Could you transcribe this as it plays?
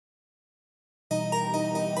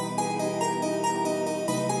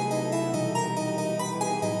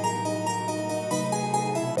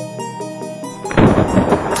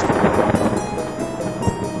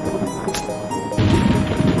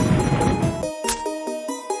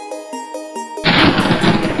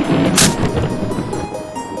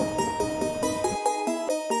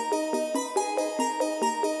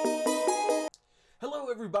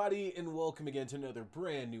again to another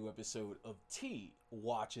brand new episode of T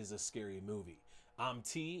Watches a Scary Movie. I'm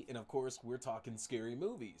T, and of course, we're talking scary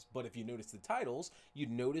movies. But if you notice the titles,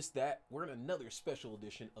 you'd notice that we're in another special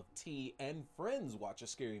edition of T and Friends Watch a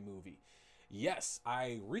Scary Movie. Yes,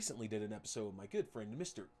 I recently did an episode with my good friend,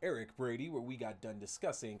 Mr. Eric Brady, where we got done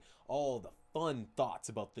discussing all the fun thoughts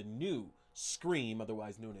about the new Scream,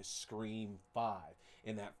 otherwise known as Scream 5.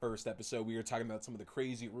 In that first episode, we were talking about some of the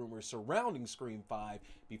crazy rumors surrounding Scream 5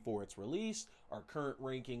 before its release, our current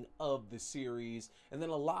ranking of the series, and then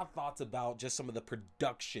a lot of thoughts about just some of the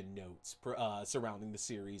production notes surrounding the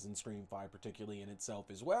series and Scream 5 particularly in itself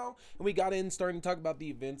as well. And we got in starting to talk about the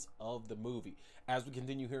events of the movie. As we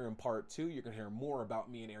continue here in part 2, you're going to hear more about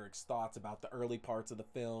me and Eric's thoughts about the early parts of the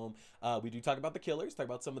film. We do talk about the killers, talk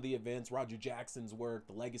about some of the events, Roger Jackson's work,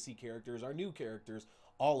 the legacy characters, our new characters,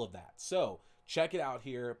 all of that. So check it out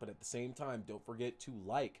here, but at the same time, don't forget to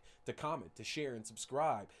like, to comment, to share, and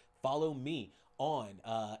subscribe. Follow me on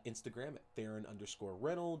Instagram at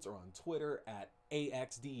Theron_Reynolds or on Twitter at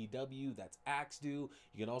AXDEW, that's AXDU. You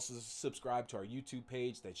can also subscribe to our YouTube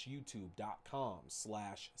page, that's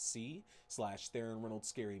youtube.com/C/Theron Reynolds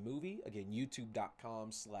Scary Movie. Again,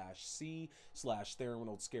 youtube.com/C/Theron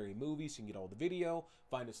Reynolds Scary Movie, so you can get all the video.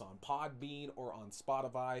 Find us on Podbean or on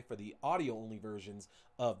Spotify for the audio-only versions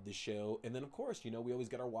of the show. And then, of course, we always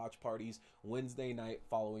get our watch parties Wednesday night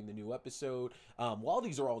following the new episode. While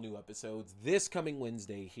these are all new episodes, this coming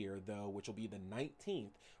Wednesday here, though, which will be the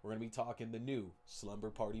 19th, we're going to be talking the new Slumber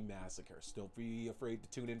Party Massacre. So don't be afraid to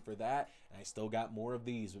tune in for that. And I still got more of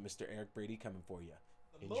these with Mr. Eric Brady coming for you.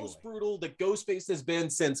 Enjoy. The most brutal that Ghostface has been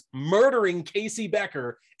since murdering Casey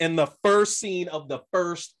Becker in the first scene of the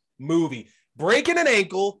first movie. Breaking an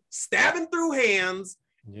ankle, stabbing through hands.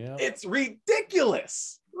 Yeah, it's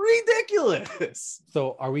ridiculous.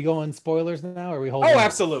 So are we going spoilers now? Or are we holding? Oh,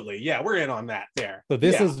 absolutely. Yeah, we're in on that there. So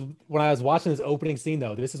this is when I was watching this opening scene,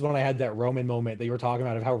 though. This is when I had that Roman moment that you were talking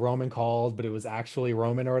about of how Roman called, but it was actually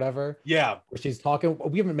Roman or whatever. Yeah. Where she's talking.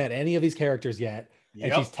 We haven't met any of these characters yet.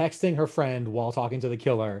 Yep. And she's texting her friend while talking to the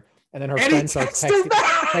killer. And then her friend starts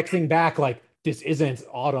texting back like, "This isn't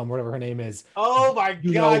Autumn," whatever her name is. Oh my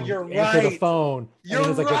God, you're right. Answer the phone.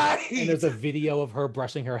 You're right. And there's a video of her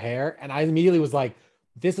brushing her hair. And I immediately was like,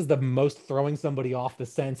 this is the most throwing somebody off the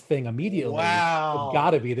sense thing immediately. Wow. It's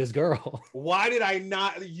gotta be this girl. Why did I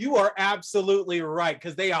not? You are absolutely right.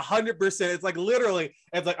 Because they 100%, it's like literally,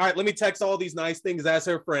 it's like, all right, let me text all these nice things as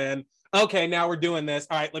her friend. Okay, now we're doing this.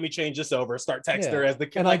 All right, let me change this over. Start text her as the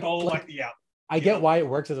kid. I get why it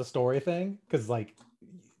works as a story thing. Because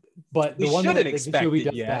but the one that this movie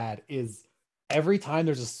does bad is every time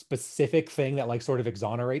there's a specific thing that sort of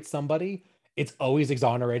exonerates somebody, it's always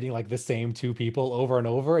exonerating the same two people over and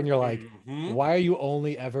over. And you're like, why are you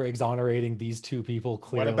only ever exonerating these two people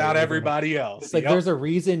clearly? What about everybody else? It's there's a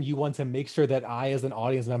reason you want to make sure that I, as an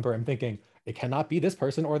audience member, am thinking it cannot be this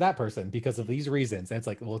person or that person because of these reasons. And it's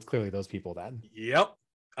well, it's clearly those people then. Yep.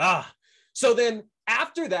 So then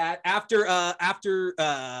after that, after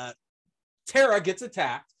Tara gets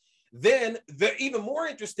attacked, then the even more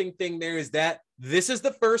interesting thing there is that this is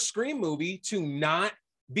the first Scream movie to not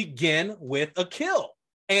begin with a kill.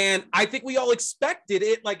 And I think we all expected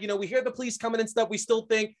it. We hear the police coming and stuff. We still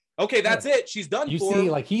think, okay, that's it. She's done. You see,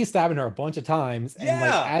 he's stabbing her a bunch of times. And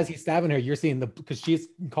as he's stabbing her, you're seeing because she's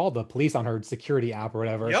called the police on her security app or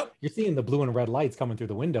whatever. Yep. You're seeing the blue and red lights coming through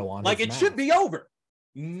the window on it mask. Should be over.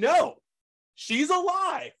 No, she's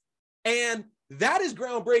alive. And that is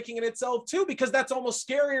groundbreaking in itself too, because that's almost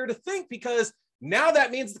scarier to think, because now that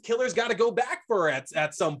means the killer's got to go back for her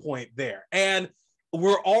at some point there. And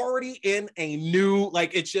we're already in a new,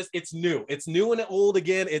 it's new. It's new and old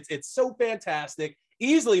again. It's so fantastic.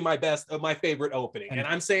 Easily my favorite opening. And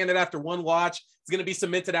I'm saying it after one watch. It's going to be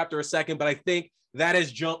cemented after a second, but I think that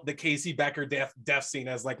has jumped the Casey Becker death scene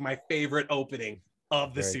as my favorite opening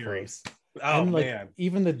of the series. Close. Oh, and man.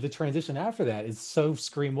 Even the transition after that is so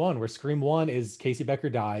Scream 1, where Scream 1 is Casey Becker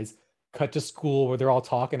dies, cut to school where they're all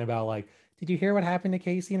talking about did you hear what happened to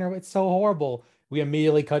Casey? And it's so horrible. We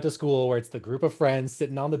immediately cut to school where it's the group of friends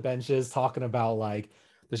sitting on the benches talking about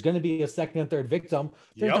there's going to be a second and third victim.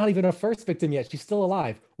 There's not even a first victim yet. She's still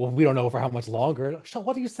alive. Well, we don't know for how much longer.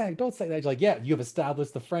 What are you saying? Don't say that. You have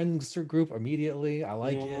established the friends group immediately. I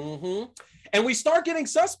like it. And we start getting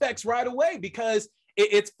suspects right away because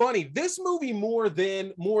it's funny. This movie more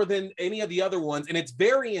than any of the other ones, and it's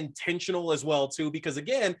very intentional as well too, because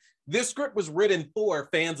again, this script was written for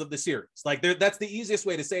fans of the series. That's the easiest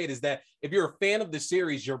way to say it, is that if you're a fan of the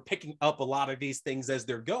series, you're picking up a lot of these things as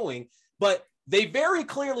they're going. But they very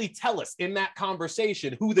clearly tell us in that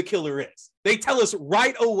conversation who the killer is. They tell us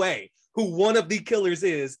right away who one of the killers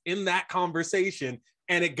is in that conversation.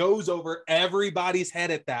 and it goes over everybody's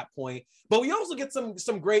head at that point. But we also get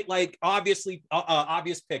some great, like, obvious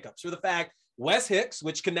pickups for the fact Wes Hicks,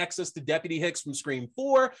 which connects us to Deputy Hicks from Scream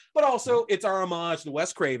 4, but also it's our homage to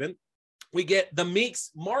Wes Craven. We get the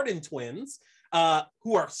Meeks Martin twins,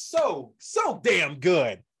 who are so damn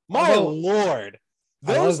good. My Lord.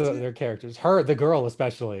 I love their characters. The girl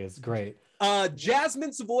especially is great.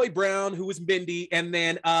 Jasmine Savoy Brown, who was Mindy, and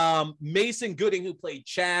then Mason Gooding, who played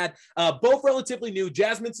Chad. Both relatively new.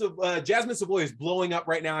 Jasmine Savoy is blowing up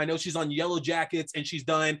right now. I know she's on Yellow Jackets and she's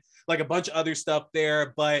done like a bunch of other stuff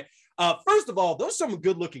there. But first of all, those are some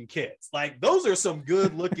good-looking kids. Like, those are some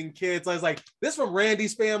good-looking kids. I was like, this from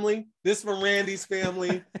Randy's family. This from Randy's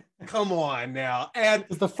family. Come on now. And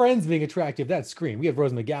the friends being attractive, that's Scream. We had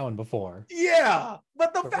Rose McGowan before. Yeah,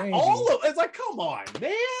 but it's like, come on,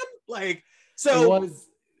 man. Like, so I was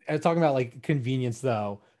talking about like convenience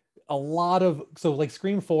though. A lot of like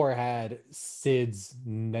Scream 4 had Sid's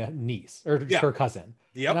niece or her cousin.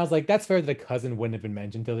 Yep. And I was like, that's fair that the cousin wouldn't have been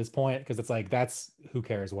mentioned to this point because it's like, that's who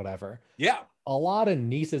cares, whatever. Yeah. A lot of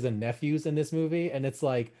nieces and nephews in this movie, and it's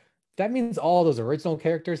like, that means all those original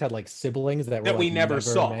characters had like siblings that were we like, never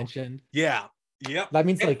saw mentioned. Yeah. Yep. That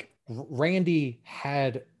means like Randy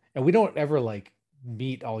had, and we don't ever like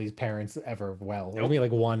meet all these parents ever well. Nope. Only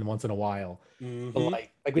like once in a while. Mm-hmm. But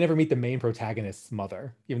like we never meet the main protagonist's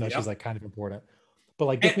mother, even though she's like kind of important. But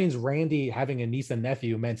like this means Randy having a niece and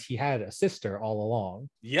nephew meant he had a sister all along.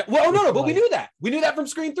 Yeah. Well, no, but we knew that. We knew that from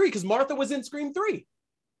Scream 3 because Martha was in Scream 3.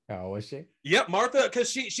 Oh, was she? Yep, Martha,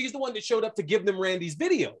 because she's the one that showed up to give them Randy's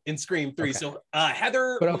video in Scream 3. Okay. So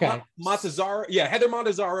Heather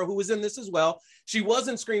Montezaro, who was in this as well, she was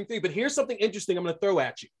in Scream 3. But here's something interesting I'm going to throw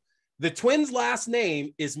at you. The twins' last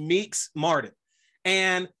name is Meeks Martin.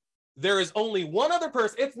 And there is only one other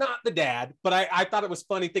person. It's not the dad, but I thought it was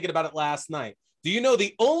funny thinking about it last night. Do you know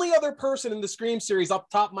the only other person in the Scream series off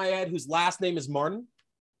the top of my head whose last name is Martin?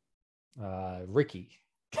 Ricky.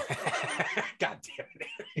 God damn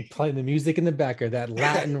it. Playing the music in the back, or that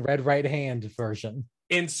Latin red right hand version.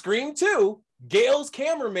 In Scream 2, Gail's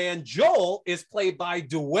cameraman, Joel, is played by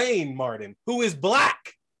Dwayne Martin, who is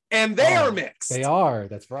black. And they are mixed. They are.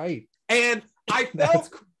 That's right. And I felt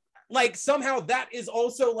like somehow that is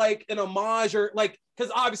also like an homage, or like,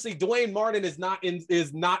 because obviously Dwayne Martin is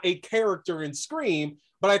not a character in Scream,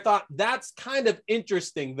 but I thought that's kind of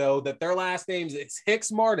interesting though, that their last names is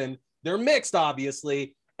Hicks Martin. They're mixed,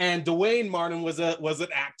 obviously, and Dwayne Martin was an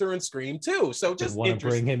actor in Scream too. So just want to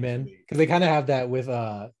bring him in because they kind of have that with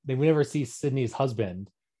we never see Sydney's husband,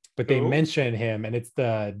 but they mention him, and it's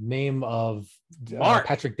the name of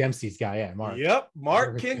Patrick Dempsey's guy. Yeah, Mark. Yep,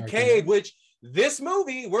 Mark Kincaid. Which this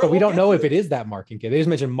movie, we don't know if it is that Mark Kincaid. They just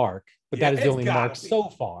mentioned Mark, but that is the only Mark so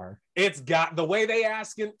far. It's got the way they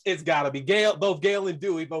ask him. It's got to be Gail. Both Gail and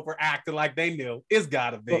Dewey both were acting like they knew. It's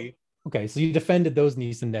got to be. Well, okay, so you defended those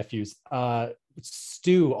niece and nephews.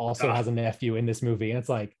 Stu also has a nephew in this movie, and it's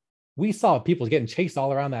like, we saw people getting chased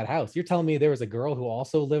all around that house. You're telling me there was a girl who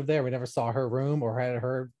also lived there? We never saw her room or had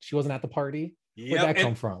her. She wasn't at the party. Where'd that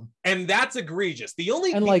come from? And that's egregious.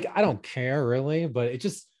 I don't care really, but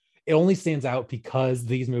it only stands out because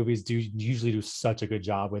these movies usually do such a good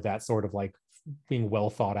job with that sort of like being well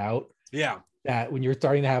thought out. Yeah. That when you're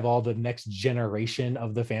starting to have all the next generation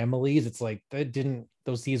of the families, it's like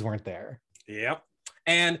those seeds weren't there. Yep.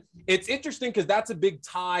 And it's interesting because that's a big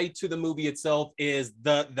tie to the movie itself, is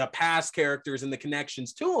the past characters and the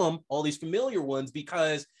connections to them, all these familiar ones,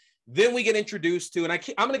 because then we get introduced to, and I'm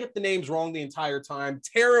going to get the names wrong the entire time.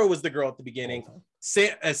 Tara was the girl at the beginning.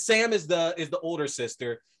 Sam is the older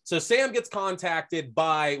sister. So Sam gets contacted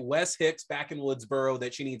by Wes Hicks back in Woodsboro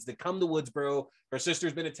that she needs to come to Woodsboro. Her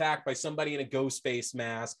sister's been attacked by somebody in a ghost face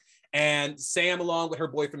mask. And Sam, along with her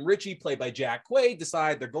boyfriend Richie, played by Jack Quaid,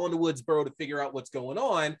 decide they're going to Woodsboro to figure out what's going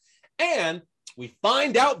on. And we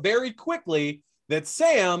find out very quickly that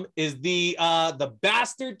Sam is the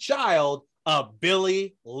bastard child of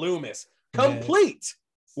Billy Loomis, complete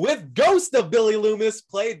with Ghost of Billy Loomis,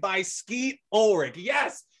 played by Skeet Ulrich.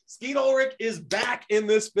 Yes, Skeet Ulrich is back in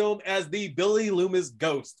this film as the Billy Loomis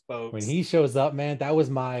ghost, folks. When he shows up, man, that was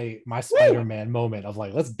my Spider-Man moment of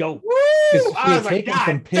like, let's go. He had taken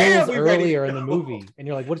some pills earlier in the movie, and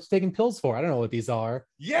you're like, what are you taking pills for? I don't know what these are.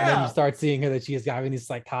 Yeah. And then you start seeing her that she is having these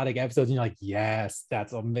psychotic episodes, and you're like, yes,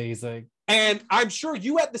 that's amazing. And I'm sure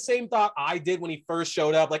you had the same thought I did when he first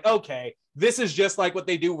showed up. Like, okay, this is just like what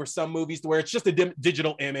they do with some movies, to where it's just a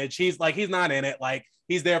digital image. He's not in it. Like,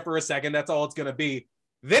 he's there for a second. That's all it's going to be.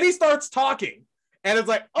 Then he starts talking, and it's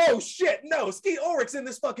like, oh shit, no, Skeet Ulrich's in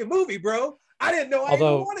this fucking movie, bro. I didn't know I even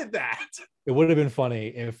wanted that. It would have been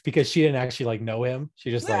funny because she didn't actually like know him.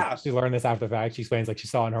 She just she learned this after the fact. She explains like she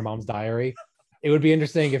saw in her mom's diary. It would be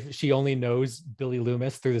interesting if she only knows Billy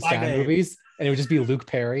Loomis through the By Stab name. movies, and it would just be Luke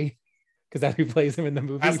Perry, because that's who plays him in the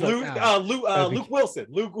movie. As Luke, Luke Wilson.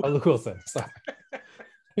 Luke Wilson. Sorry.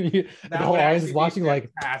 The That whole would audience actually is be watching like,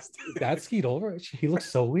 fantastic. that's Skeet Ulrich. He looks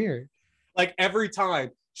so weird. Like every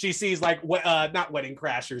time she sees like not Wedding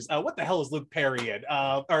Crashers. What the hell is Luke Perry in?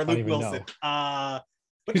 Or Luke Wilson?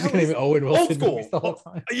 But he's gonna even Owen Wilson Old School the whole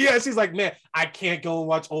time. Yeah, she's like, man, I can't go and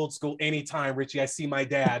watch Old School anytime, Richie. I see my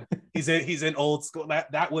dad. He's in Old School.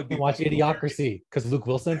 That would be. Watch Idiocracy because Luke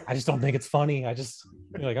Wilson. I just don't think it's funny. I just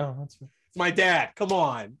you're like, oh, that's. It's my dad. Come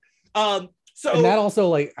on. So and that also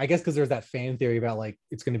like I guess because there's that fan theory about like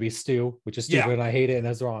it's going to be Stu, which is stupid and I hate it and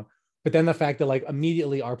that's wrong. But then the fact that like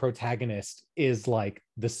immediately our protagonist is like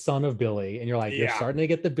the son of Billy, and you're like you're starting to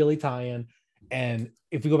get the Billy tie-in. And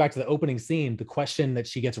if we go back to the opening scene, the question that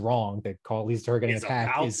she gets wrong that leads to her getting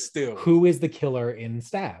attacked is Stu. Who is the killer in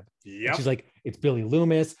Stab? Yeah, she's like it's Billy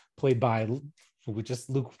Loomis, played by just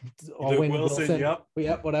Luke Owen Wilson.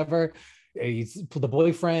 Yep, whatever. He's the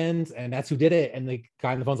boyfriend, and that's who did it. And the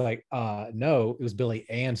guy on the phone's like, no, it was Billy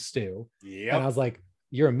and Stu. Yeah. And I was like,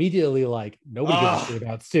 you're immediately like, nobody gives a shit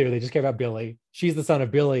about Stu. They just care about Billy. She's the son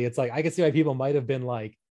of Billy. It's like I can see why people might have been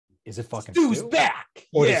like, is it fucking Stu's Stu? back?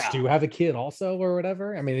 Or does Stu have a kid also, or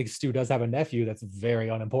whatever? I mean, Stu does have a nephew that's very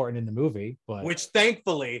unimportant in the movie, but which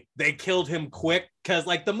thankfully they killed him quick, because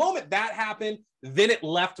like the moment that happened, then it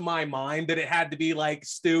left my mind that it had to be like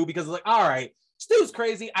Stu, because like, all right, Stu's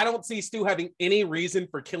crazy. I don't see Stu having any reason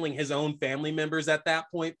for killing his own family members at that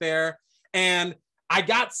point there. And I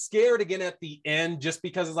got scared again at the end just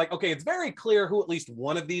because it's like, okay, it's very clear who at least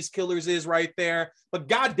one of these killers is right there. But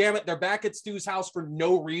God damn it, they're back at Stu's house for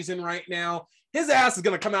no reason right now. His ass is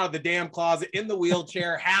going to come out of the damn closet in the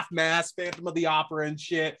wheelchair, half-masked, Phantom of the Opera and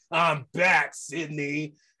shit. I'm back,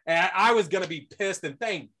 Sydney. And I was going to be pissed, and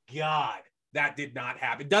thank God that did not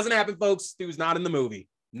happen. It doesn't happen, folks. Stu's not in the movie.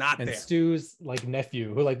 Not and there. Stu's like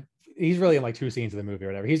nephew, who like he's really in like 2 scenes of the movie or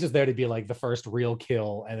whatever. He's just there to be like the first real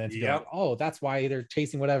kill, and then to be like, oh, that's why they're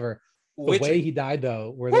chasing whatever. The way he died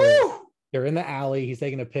though, where they're in the alley, he's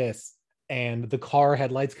taking a piss, and the car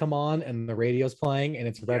headlights come on, and the radio's playing, and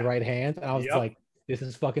it's Red Right Hand, and I was like, this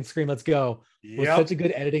is fucking Scream, let's go. It was such a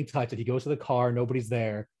good editing touch that he goes to the car, nobody's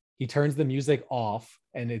there, he turns the music off,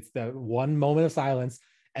 and it's the one moment of silence.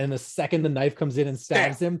 And then the second the knife comes in and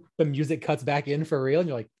stabs him, the music cuts back in for real. And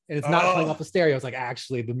you're like, and it's not playing off the stereo. It's like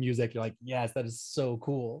actually the music. You're like, yes, that is so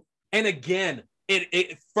cool. And again,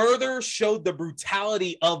 it further showed the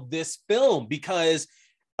brutality of this film, because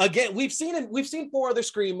again, we've seen 4 other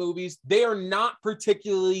Scream movies. They are not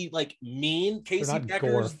particularly like mean. Casey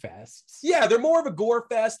Becker's gore fests. Yeah, they're more of a gore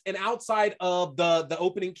fest. And outside of the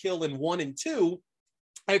opening kill in 1 and 2,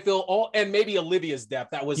 I feel and maybe Olivia's death.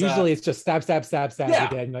 That was usually it's just stab.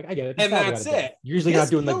 Yeah. You're like, I get it. And that's it. You're usually not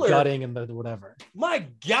doing the gutting and the whatever. My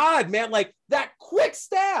God, man, like that quick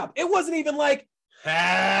stab. It wasn't even like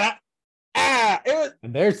It was,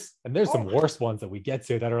 and there's some worse ones that we get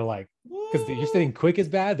to that are like, because you're saying quick is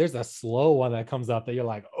bad. There's a slow one that comes up that you're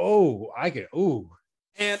like, oh,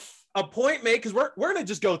 And a point made, because we're gonna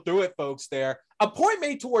just go through it, folks. There, a point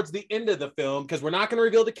made towards the end of the film, because we're not gonna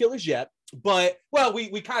reveal the killers yet. But well,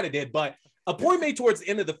 we kind of did. But a point made towards the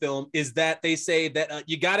end of the film is that they say that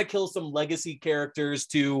you got to kill some legacy characters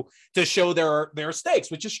to show their stakes,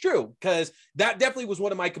 which is true, because that definitely was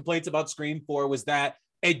one of my complaints about Scream 4, was that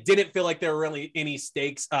it didn't feel like there were really any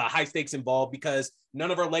stakes, high stakes involved, because none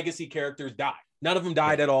of our legacy characters died. None of them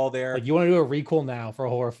died at all there. Like, you want to do a recall now for a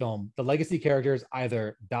horror film, the legacy characters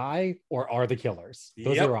either die or are the killers.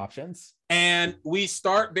 Those are your options. And we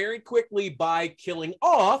start very quickly by killing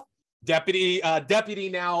off deputy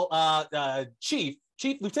now chief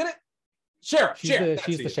lieutenant sheriff.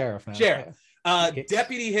 She's the sheriff now. Sheriff.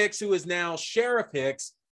 Deputy Hicks, who is now Sheriff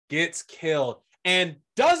Hicks, gets killed, and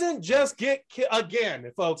doesn't just get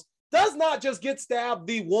again, folks. Does not just get stabbed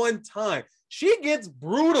the one time. She gets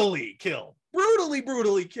brutally killed.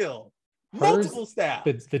 Brutally killed. Multiple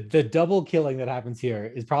stabs. The double killing that happens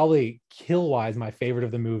here is probably kill wise my favorite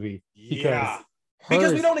of the movie, because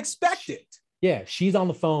we don't expect it. Yeah, she's on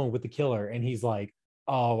the phone with the killer, and he's like,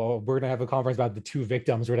 "Oh, well, we're gonna have a conference about the 2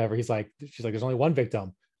 victims or whatever." She's like, "There's only 1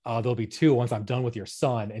 victim. There'll be 2 once I'm done with your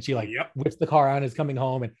son." And she whips the car out and is coming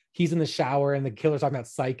home, and he's in the shower, and the killer's talking about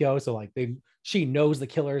Psycho. So like she knows the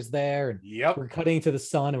killer's there, and we're cutting to the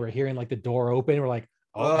son, and we're hearing like the door open. And we're like,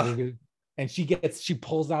 and she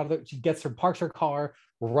parks her car,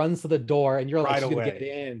 runs to the door, and you're like, she's gonna get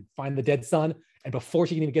in, find the dead son, and before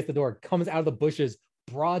she can even get to the door, comes out of the bushes.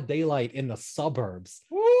 Broad daylight in the suburbs.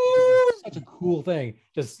 such a cool thing.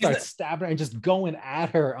 Just start stabbing her and just going at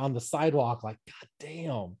her on the sidewalk. Like, God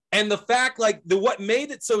damn. And the fact, like, what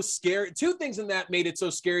made it so scary, two things in that made it so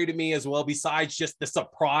scary to me as well, besides just the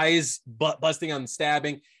surprise busting on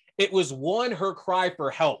stabbing. It was one, her cry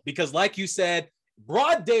for help, because like you said,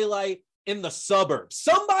 broad daylight in the suburbs,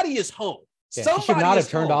 somebody is home. Yeah, she should not have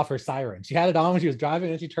turned off her siren. She had it on when she was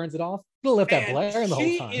driving and she turns it off. It'll left that blaring the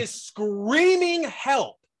whole time. She is screaming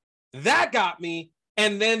help. That got me.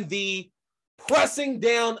 And then the pressing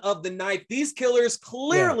down of the knife. These killers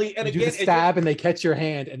clearly, and you again, do the stab and they catch your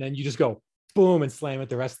hand, and then you just go boom and slam it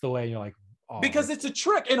the rest of the way. And you're like, oh. Because it's a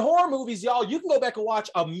trick. In horror movies, y'all, you can go back and watch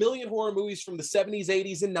a million horror movies from the 70s,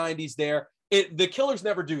 80s, and 90s there. The killers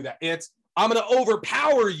never do that. It's, I'm going to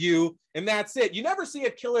overpower you, and that's it. You never see a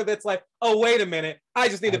killer that's like, oh, wait a minute, I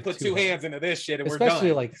just need to put two hands into this shit and we're done.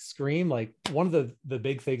 Especially like Scream, like one of the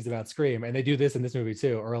big things about Scream, and they do this in this movie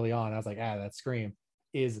too, early on, I was like, that's Scream,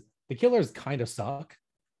 is the killers kind of suck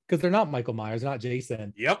because they're not Michael Myers, they're not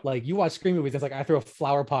Jason. Yep. Like you watch Scream movies, it's like I threw a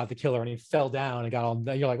flower pot at the killer and he fell down and got all,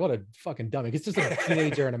 you're like, what a fucking dummy. It's just a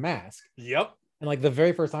teenager in a mask. Yep. And like the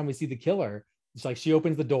very first time we see the killer, it's like she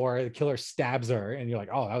opens the door, the killer stabs her, and you're like,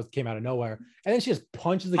 oh, that came out of nowhere. And then she just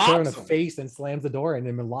punches the killer in the face and slams the door and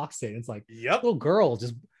then locks it. And it's like, yep, little girl,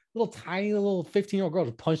 just little tiny little 15-year-old girl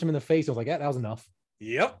just punched him in the face. I was like, yeah, that was enough.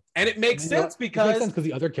 Yep. And it makes sense because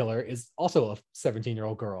the other killer is also a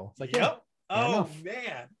 17-year-old girl. It's like, yep. Oh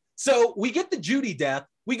man. So we get the Judy death.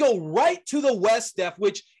 We go right to the Wes death,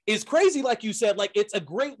 which is crazy. Like you said, like it's a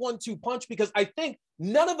great 1-2 punch because I think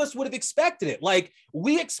none of us would have expected it. Like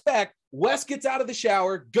we expect Wes gets out of the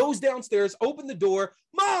shower, goes downstairs, open the door.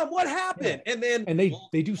 Mom, what happened? Yeah. And then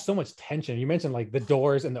they do so much tension. You mentioned like the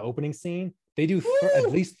doors and the opening scene. They do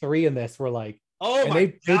at least 3 in this where like, oh my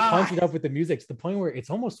God. They punch it up with the music to the point where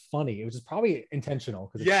it's almost funny. It was just probably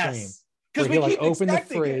intentional because it's Scream. Because we like open the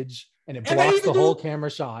fridge and it blocks the whole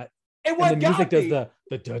camera shot. And the music does the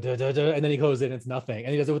da, da, da, da, and then he goes in, it's nothing.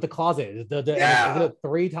 And he does it with the closet. And he does it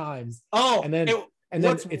 3 times. Oh, and then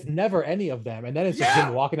it's never any of them. And then it's just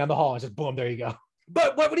him walking down the hall and just boom, there you go.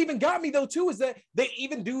 But what even got me though too is that they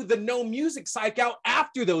even do the no music psych out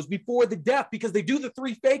after those, before the death, because they do the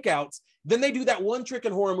 3 fake outs. Then they do that one trick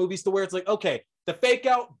in horror movies to where it's like, okay, the fake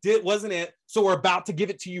out wasn't it, so we're about to give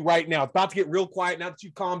it to you right now. It's about to get real quiet now that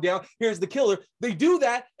you've calmed down. Here's the killer. They do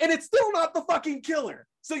that, and it's still not the fucking killer.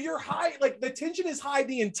 So you're high, like the tension is high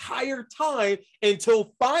the entire time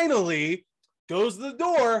until finally goes to the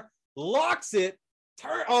door, locks it,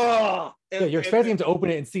 you're expecting him to open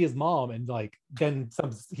it and see his mom, and like then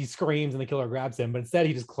he screams and the killer grabs him, but instead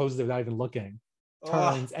he just closes it without even looking,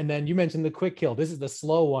 turns, and then you mentioned the quick kill. This is the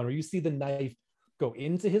slow one where you see the knife go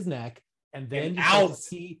into his neck, and then you start to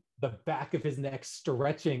see the back of his neck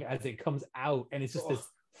stretching as it comes out, and it's just this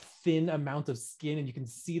thin amount of skin, and you can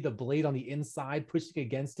see the blade on the inside pushing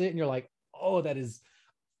against it, and you're like, oh, that is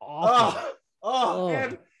awful.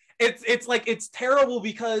 Man. It's like, it's terrible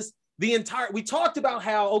because we talked about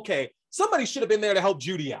how, okay, somebody should have been there to help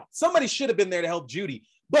Judy out. Somebody should have been there to help Judy.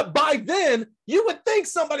 But by then, you would think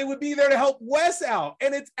somebody would be there to help Wes out.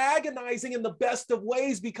 And it's agonizing in the best of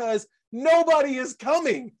ways because nobody is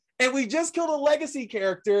coming. And we just killed a legacy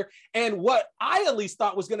character. And what I at least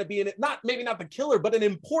thought was going to be maybe not the killer, but an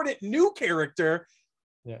important new character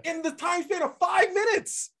in the time span of 5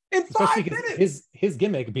 minutes. In 5 minutes. His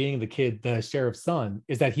gimmick, being the sheriff's son,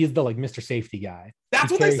 is that he's the like Mr. Safety guy.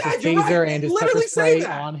 That's what they said. His taser and his pepper spray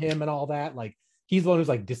on him and all that. Like he's the one who's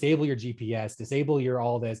like, disable your GPS, disable your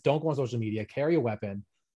all this, don't go on social media, carry a weapon.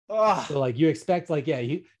 So like you expect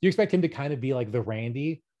you expect him to kind of be like the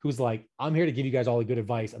Randy who's like, I'm here to give you guys all the good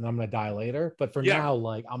advice and I'm gonna die later. But for now,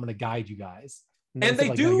 like I'm gonna guide you guys. And they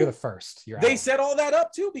do. No, you're the first. They set all that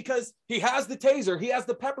up too because he has the taser, he has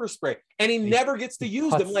the pepper spray, and he never gets to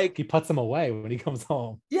use them. Like he puts them away when he comes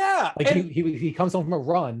home. Yeah, like he comes home from a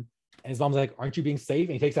run, and his mom's like, "Aren't you being safe?"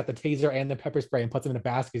 And he takes out the taser and the pepper spray and puts them in a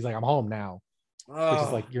basket. He's like, "I'm home now," which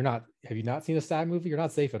is like, you're not. Have you not seen a sad movie? You're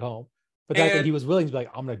not safe at home. But that he was willing to be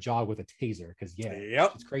like, "I'm gonna jog with a taser," because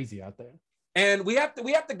it's crazy out there. And we have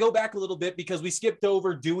to go back a little bit because we skipped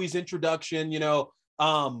over Dewey's introduction. You know.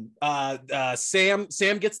 Sam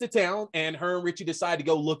gets to town, and her and Richie decide to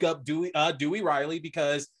go look up Dewey Riley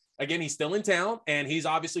because again, he's still in town and he's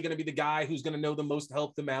obviously going to be the guy who's going to know the most to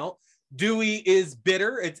help them out. Dewey is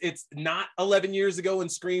bitter. It's not 11 years ago in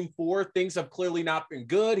Scream 4. Things have clearly not been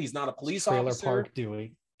good. He's not a police officer. Trailer Park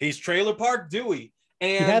Dewey. He's Trailer Park Dewey.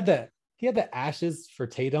 And he had the ashes for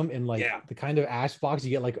Tatum in like the kind of ash box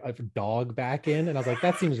you get like a dog back in. And I was like,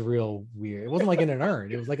 that seems real weird. It wasn't like in an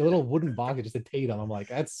urn. It was like a little wooden box that just a Tatum. I'm like,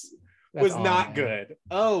 that's was not good.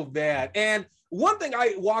 Oh, man. And one thing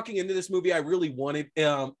I walking into this movie I really wanted,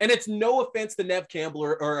 and it's no offense to Nev Campbell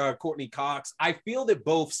or Courtney Cox. I feel that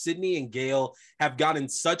both Sydney and Gale have gotten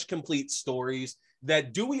such complete stories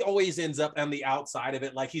that Dewey always ends up on the outside of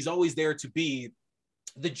it. Like he's always there to be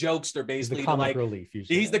the jokester, basically. He's the comic like, relief.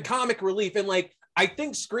 Usually. He's the comic relief. And like, I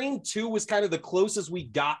think Scream 2 was kind of the closest we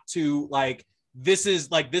got to like, this is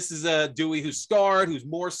a Dewey who's scarred, who's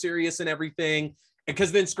more serious and everything.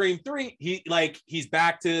 Because then Scream 3, he's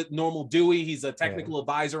back to normal Dewey. He's a technical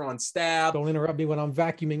advisor on Stab. Don't interrupt me when I'm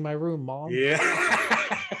vacuuming my room, Mom. Yeah.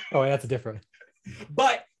 Oh, that's different.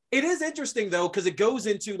 But it is interesting though, because it goes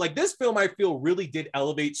into like this film, I feel really did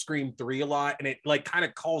elevate Scream 3 a lot. And it like kind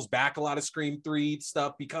of calls back a lot of Scream 3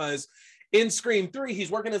 stuff, because in Scream 3,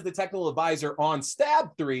 he's working as the technical advisor on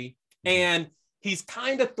Stab 3, and he's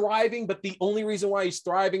kind of thriving, but the only reason why he's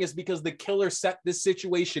thriving is because the killer set this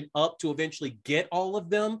situation up to eventually get all of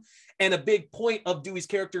them. And a big point of Dewey's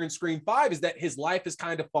character in Scream 5 is that his life has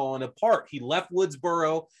kind of fallen apart. He left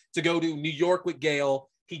Woodsboro to go to New York with Gale.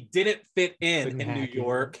 He didn't fit in New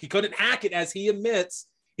York. He couldn't hack it, as he admits.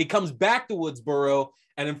 He comes back to Woodsboro,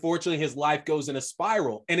 and unfortunately his life goes in a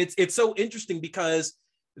spiral. And it's so interesting, because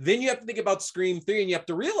then you have to think about Scream 3, and you have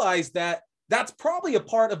to realize that that's probably a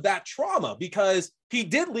part of that trauma, because he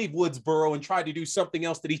did leave Woodsboro and try to do something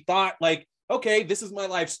else that he thought like, okay, this is my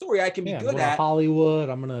life story I can be good at. Hollywood,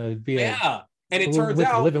 I'm going to be and it turns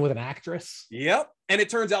out living with an actress. Yep. And it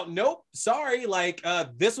turns out, nope, sorry. Like,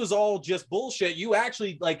 this was all just bullshit. You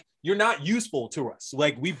actually like, you're not useful to us.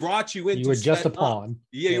 Like we brought you in. You were just a pawn.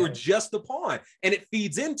 Yeah, you were just a pawn. And it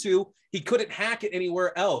feeds into, he couldn't hack it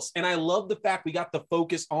anywhere else. And I love the fact we got the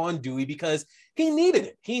focus on Dewey, because he needed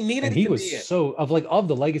it. He needed and it. He was so of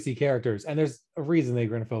the legacy characters. And there's a reason they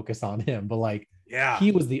were going to focus on him, but like, yeah,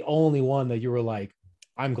 he was the only one that you were like,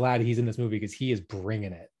 I'm glad he's in this movie because he is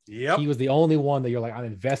bringing it. Yep. He was the only one that you're like, I'm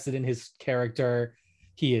invested in his character.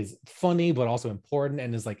 He is funny, but also important,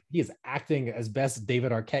 and is like, he is acting as best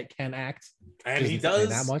David Arquette can act. And he does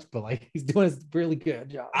that much, but like he's doing a really good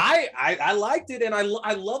job. I liked it, and I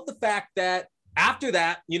love the fact that after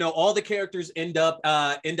that, you know, all the characters end up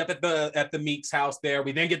at the Meeks house there.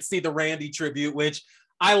 We then get to see the Randy tribute, which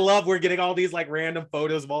I love. We're getting all these like random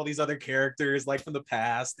photos of all these other characters like from the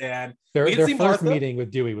past. And their first meeting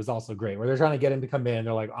with Dewey was also great, where they're trying to get him to come in.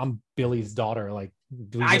 They're like, I'm Billy's daughter. Like,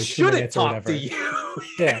 I shouldn't talk to you.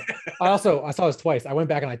 Yeah. I saw this twice. I went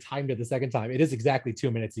back and I timed it the second time. It is exactly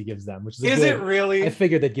 2 minutes he gives them, which is it really? I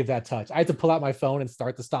figured they'd give that touch. I had to pull out my phone and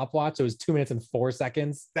start the stopwatch. So it was 2 minutes and 4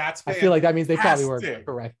 seconds. That's fantastic. I feel like that means they probably were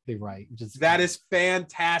correctly right. That is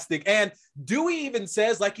fantastic. And Dewey even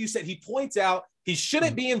says, like you said, he points out he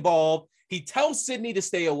shouldn't be involved. He tells Sydney to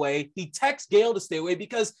stay away. He texts Gale to stay away,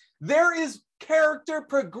 because there is character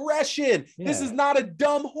progression. Yeah. This is not a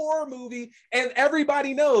dumb horror movie, and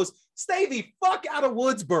everybody knows, stay the fuck out of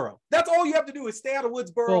Woodsboro. That's all you have to do, is stay out of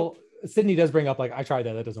Woodsboro. Well, Sydney does bring up, like, I tried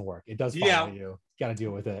that doesn't work. It does follow you. You got to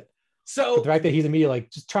deal with it. So but the fact that he's immediately like,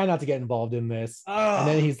 just try not to get involved in this. And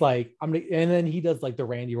then he's like, and then he does like the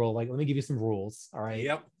Randy role, like, let me give you some rules. All right.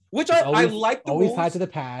 Yep. Which I like the always rules. Tied to the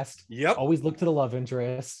past. Yep. Always look to the love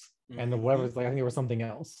interest. And the whatever, like, I think it was something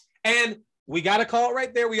else. And we got to call it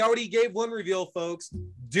right there. We already gave one reveal, folks.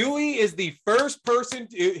 Dewey is the first person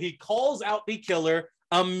he calls out the killer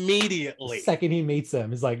immediately. The second he meets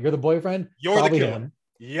him, he's like, you're the boyfriend? You're probably the killer. Him.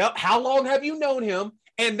 Yep. How long have you known him?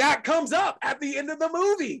 And that comes up at the end of the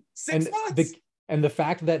movie. 6 months. And the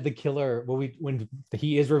fact that the killer, when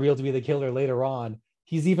he is revealed to be the killer later on,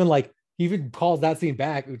 he's even like, he even calls that scene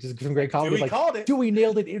back, which is some great comedy. Like, Dewey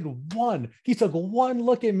nailed it in one. He took one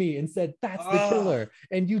look at me and said, that's the killer.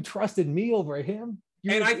 And you trusted me over him.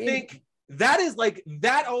 And I think that is like,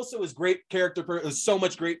 that also is great so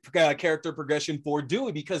much great character progression for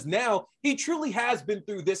Dewey, because now he truly has been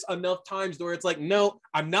through this enough times where it's like, no,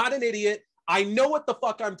 I'm not an idiot. I know what the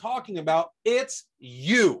fuck I'm talking about. It's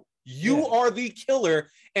you. You are the killer.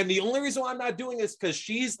 And the only reason why I'm not doing this because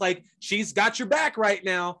she's got your back right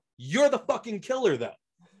now. You're the fucking killer, though.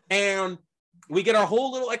 And we get our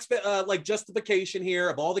whole little justification here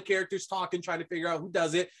of all the characters talking, trying to figure out who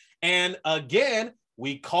does it. And again,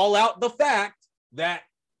 we call out the fact that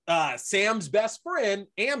Sam's best friend,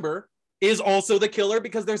 Amber, is also the killer,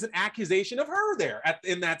 because there's an accusation of her there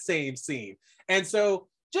in that same scene. And so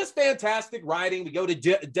just fantastic writing. We go to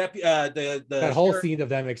that whole scene of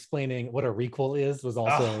them explaining what a requel is was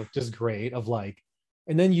also just great. Of like,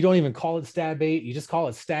 and then you don't even call it Stab 8. You just call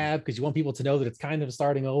it Stab because you want people to know that it's kind of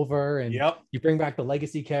starting over. And you bring back the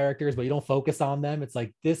legacy characters, but you don't focus on them. It's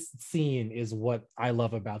like, this scene is what I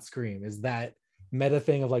love about Scream, is that meta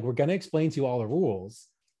thing of like, we're going to explain to you all the rules,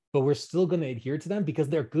 but we're still going to adhere to them because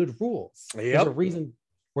they're good rules. There's a reason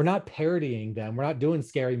we're not parodying them. We're not doing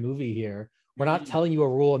Scary Movie here. We're not Mm. telling you a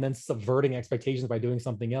rule and then subverting expectations by doing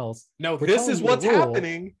something else. No, We're this telling is you the what's rule.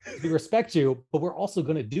 happening. We respect you, but we're also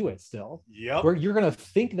going to do it still. Yep. Where you're going to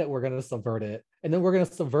think that we're going to subvert it, and then we're going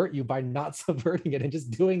to subvert you by not subverting it and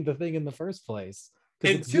just doing the thing in the first place.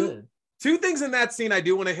 Because it's good. Two things in that scene I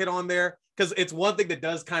do want to hit on there, because it's one thing that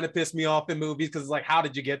does kind of piss me off in movies, because it's like, how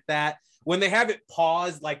did you get that? When they have it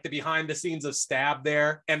paused, like the behind the scenes of Stab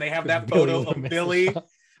there, and they have that photo of Billy.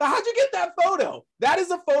 How'd you get that photo? That is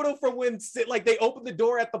a photo from when like they opened the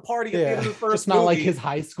door at the party at the end of the first It's not movie. like his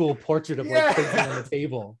high school portrait of like sitting on the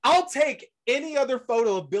table. I'll take any other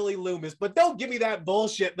photo of Billy Loomis, but don't give me that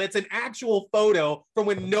bullshit that's an actual photo from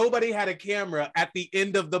when nobody had a camera at the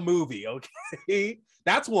end of the movie, okay?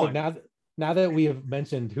 That's one. So now that we have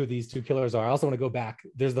mentioned who these two killers are, I also want to go back.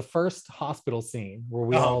 There's the first hospital scene where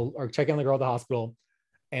we all are checking on the girl at the hospital,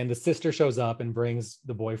 and the sister shows up and brings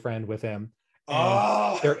the boyfriend with him.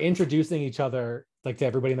 They're introducing each other like to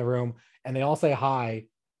everybody in the room, and they all say hi.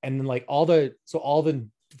 And then like all the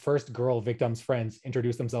first girl victims' friends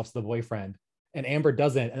introduce themselves to the boyfriend, and Amber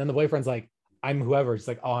doesn't. And then the boyfriend's like, "I'm whoever." She's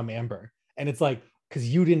like, "Oh, I'm Amber." And it's like, because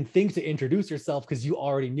you didn't think to introduce yourself because you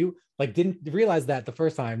already knew, like didn't realize that the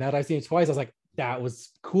first time. Now that I've seen it twice, I was like, that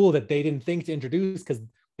was cool that they didn't think to introduce because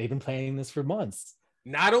they've been planning this for months.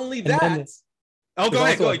 Not only that. Oh, go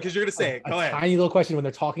ahead, because you're gonna say it. Go ahead. Tiny little question when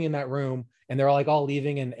they're talking in that room and they're like all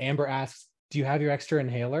leaving, and Amber asks, "Do you have your extra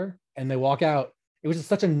inhaler?" And they walk out. It was just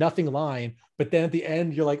such a nothing line, but then at the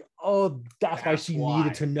end you're like, "Oh, that's why she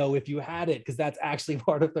needed to know if you had it, because that's actually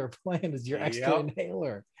part of their plan is your extra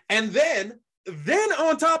inhaler." And then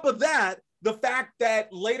on top of that, the fact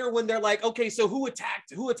that later when they're like, "Okay, so who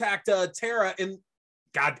attacked Tara?" And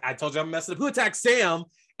God, I told you I'm messing up. Who attacked Sam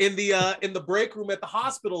in the break room at the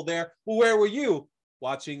hospital there? Well, where were you?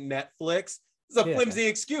 Watching Netflix. It's a flimsy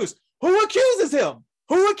excuse. Who accuses him?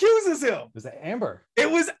 It was Amber. It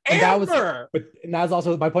was Amber. But that's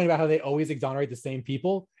also my point about how they always exonerate the same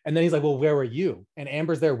people. And then he's like, "Well, where were you?" And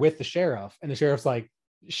Amber's there with the sheriff, and the sheriff's like,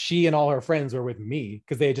 "She and all her friends were with me,"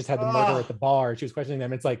 because they had just had the murder at the bar. She was questioning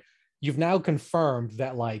them. It's like, you've now confirmed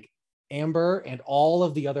that like Amber and all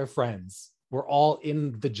of the other friends were all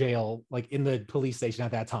in the jail, like in the police station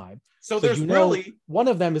at that time. So there's really one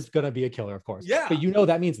of them is going to be a killer, of course. Yeah. But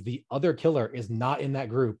that means the other killer is not in that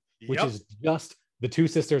group, which is just the two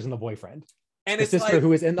sisters and the boyfriend. And the sister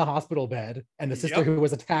who is in the hospital bed and the sister who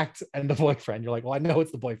was attacked and the boyfriend. You're like, well, I know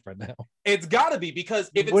it's the boyfriend now. It's got to be, because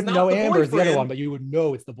if you wouldn't know Amber's the other one, but you would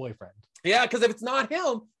know it's the boyfriend. Yeah, because if it's not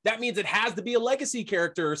him, that means it has to be a legacy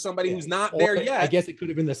character or somebody who's not there yet. I guess it could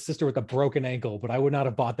have been the sister with the broken ankle, but I would not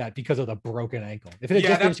have bought that because of the broken ankle. If it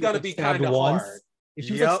had that's going to be kind of hard. If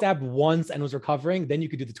she was like stabbed once and was recovering, then you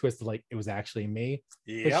could do the twist of like, it was actually me.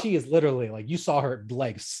 But she is literally like, you saw her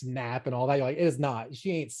leg snap and all that. You're like, it is not.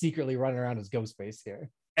 She ain't secretly running around as Ghostface here.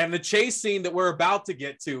 And the chase scene that we're about to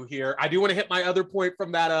get to here, I do want to hit my other point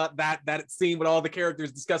from that that scene with all the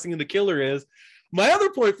characters discussing who the killer is. My other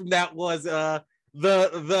point from that was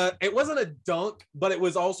it wasn't a dunk, but it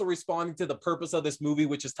was also responding to the purpose of this movie,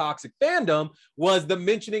 which is toxic fandom, was the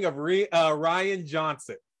mentioning of Rian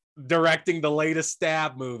Johnson directing the latest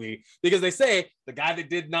Stab movie, because they say the guy that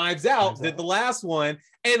did Knives Out did the last one.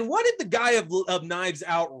 And what did the guy of Knives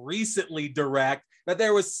Out recently direct that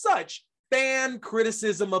there was such fan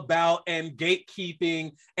criticism about and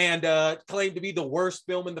gatekeeping and claimed to be the worst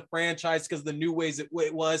film in the franchise because of the new ways it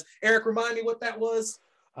was? Eric, remind me what that was.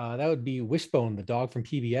 That would be Wishbone, the dog from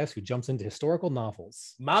PBS who jumps into historical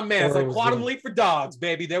novels. My man, it's like Quantum Leap for dogs,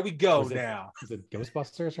 baby. There we go now. Is it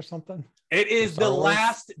Ghostbusters or something? It is The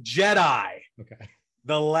Last Jedi. Okay.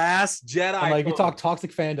 The Last Jedi. And like you talk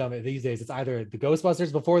toxic fandom these days, it's either the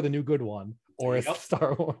Ghostbusters before the new good one, or it's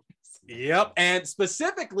Star Wars. Yep. And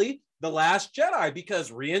specifically The Last Jedi, because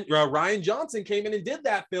Rian Johnson came in and did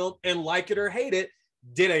that film, and like it or hate it,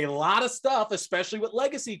 did a lot of stuff, especially with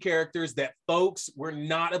legacy characters, that folks were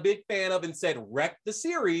not a big fan of and said wrecked the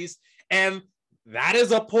series. And that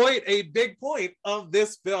is a big point of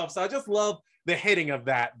this film. So I just love the hitting of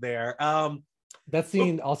that there. That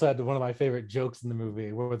scene also had one of my favorite jokes in the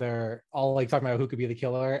movie, where they're all like talking about who could be the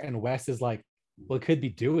killer, and Wes is like, well, it could be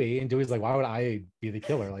Dewey, and Dewey's like, why would I be the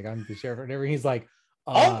killer? Like, I'm the sheriff or whatever. He's like,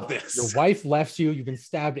 your wife left you, you've been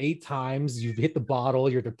stabbed 8 times, you've hit the bottle,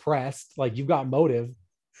 you're depressed, like you've got motive.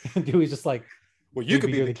 And Dewey's just like, well, you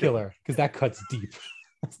could be the killer, because that cuts deep.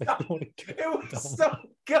 It was so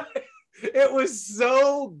good. It was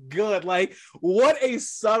so good. Like, what a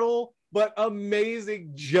subtle but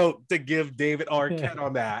amazing joke to give David Arquette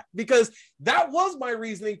on that, because that was my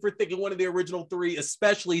reasoning for thinking one of the original 3,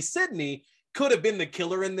 especially Sidney, could have been the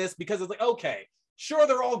killer in this, because it's like, okay, sure,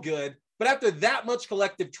 they're all good, But after that much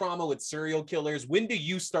collective trauma with serial killers, when do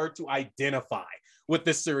you start to identify with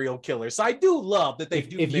the serial killer? So I do love that they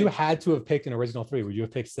do. If you had to have picked an original three, would you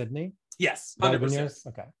have picked Sydney? Yes, Would that have been 100%. yours?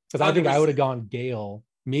 Okay. Because I think I would have gone Gale,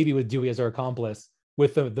 maybe with Dewey as her accomplice,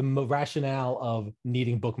 with the rationale of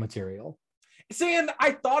needing book material. See, and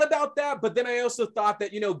I thought about that, but then I also thought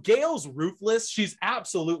that, you know, Gail's ruthless. She's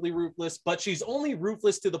absolutely ruthless, but she's only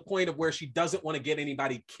ruthless to the point of where she doesn't want to get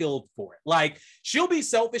anybody killed for it. Like, she'll be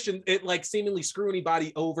selfish and it like seemingly screw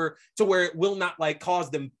anybody over to where it will not like cause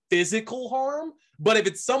them physical harm. But if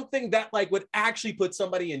it's something that like would actually put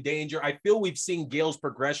somebody in danger, I feel we've seen Gail's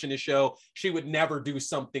progression to show she would never do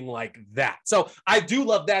something like that. So I do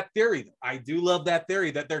love that theory. I do love that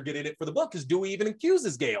theory that they're getting it for the book, because Dewey even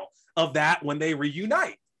accuses Gail of that when they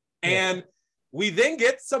reunite. And we then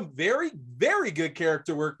get some very, very good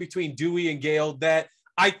character work between Dewey and Gail that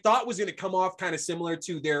I thought was going to come off kind of similar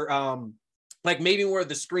to their like maybe more of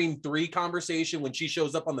the Scream 3 conversation when she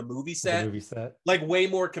shows up on the movie set. Like way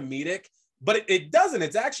more comedic. But it doesn't.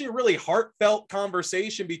 It's actually a really heartfelt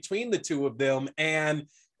conversation between the two of them. And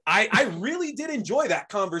I really did enjoy that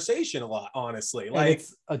conversation a lot, honestly. Like, and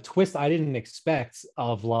it's a twist I didn't expect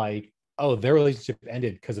of like, oh, their relationship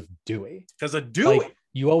ended because of Dewey. Because of Dewey. Like,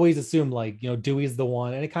 you always assume like, you know, Dewey's the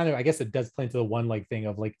one. And it kind of, I guess it does play into the one like thing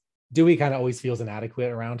of like, Dewey kind of always feels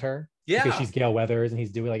inadequate around her. Yeah. Because she's Gale Weathers and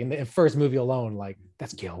he's Dewey. Like in the first movie alone, like,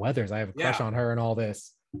 that's Gale Weathers. I have a crush on her and all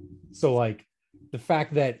this. So like, the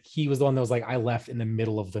fact that he was the one that was like, I left in the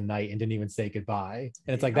middle of the night and didn't even say goodbye.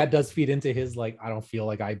 And it's like, that does feed into his, like, I don't feel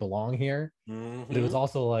like I belong here. But it was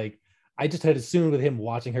also like, I just had assumed with him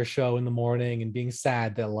watching her show in the morning and being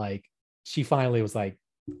sad that like, she finally was like,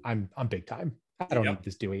 I'm big time. I don't need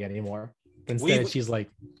this Dewey anymore. But instead she's like,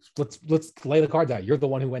 let's lay the cards out. You're the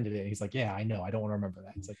one who ended it. And he's like, yeah, I know. I don't want to remember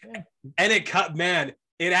that. It's like, And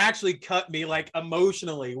it actually cut me like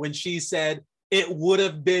emotionally when she said, it would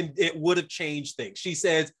have changed things. She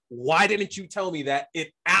says, why didn't you tell me that?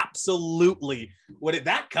 It absolutely would have.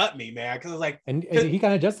 That cut me, man. Because like, and he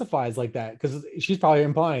kind of justifies like that, because she's probably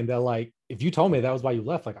implying that like, if you told me that was why you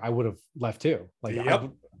left, like I would have left too. Like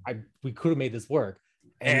we could have made this work.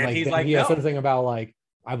 And like, he's like, he has something about like,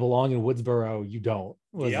 I belong in Woodsboro, you don't,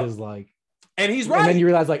 was his like. And he's right. And then you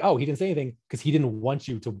realize like, oh, he didn't say anything because he didn't want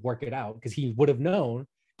you to work it out, because he would have known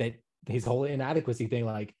that his whole inadequacy thing,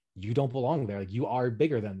 like, you don't belong there. Like, you are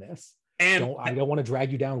bigger than this. And I don't want to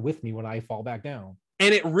drag you down with me when I fall back down.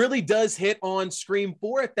 And it really does hit on Scream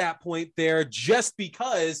 4 at that point there, just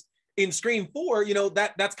because in Scream 4, you know,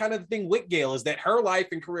 that's kind of the thing with Gale, is that her life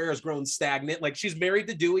and career has grown stagnant. Like, she's married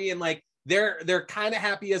to Dewey and like they're kind of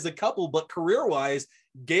happy as a couple, but career-wise,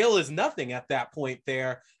 Gale is nothing at that point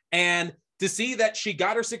there. And to see that she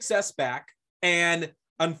got her success back, and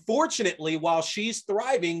unfortunately, while she's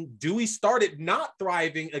thriving, Dewey started not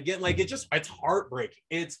thriving again. Like, it's heartbreaking.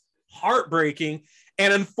 It's heartbreaking.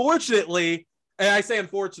 And unfortunately, and I say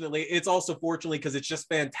unfortunately, it's also fortunately because it's just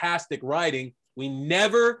fantastic writing. We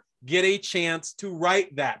never get a chance to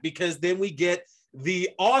write that, because then we get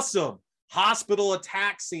the awesome hospital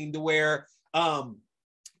attack scene to where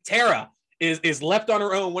Tara is left on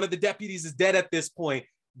her own. One of the deputies is dead at this point.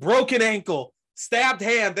 Broken ankle, stabbed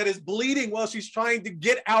hand that is bleeding while she's trying to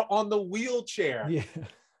get out on the wheelchair. Yeah.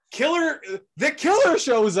 The killer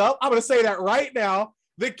shows up. I'm going to say that right now.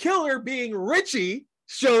 The killer, being Richie,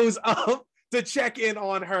 shows up to check in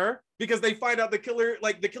on her, because they find out the killer's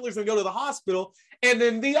going to go to the hospital. And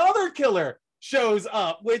then the other killer shows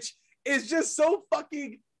up, which is just so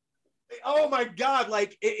fucking, oh my God.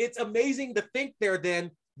 Like, it's amazing to think there.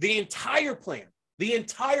 Then the entire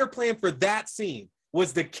plan for that scene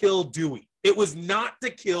was to kill Dewey. It was not to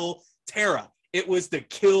kill Tara. It was to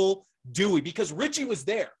kill Dewey, because Richie was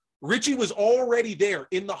there. Richie was already there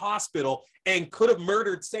in the hospital and could have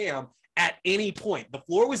murdered Sam at any point. The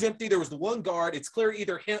floor was empty. There was the one guard. It's clear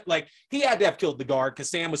either him, like, he had to have killed the guard because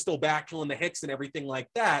Sam was still back killing the Hicks and everything like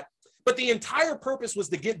that. But the entire purpose was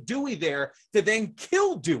to get Dewey there to then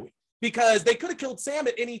kill Dewey, because they could have killed Sam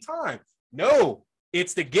at any time. No,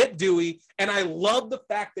 it's to get Dewey. And I love the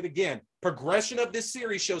fact that, again, progression of this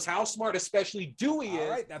series shows how smart especially Dewey is. All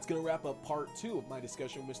right, that's going to wrap up part 2 of my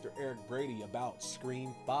discussion with Mr. Eric Brady about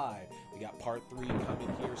Scream 5. We got part 3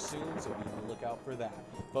 coming here soon, so be on the lookout for that.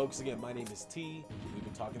 Folks, again, my name is T. We've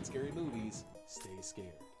been talking scary movies. Stay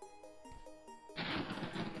scared.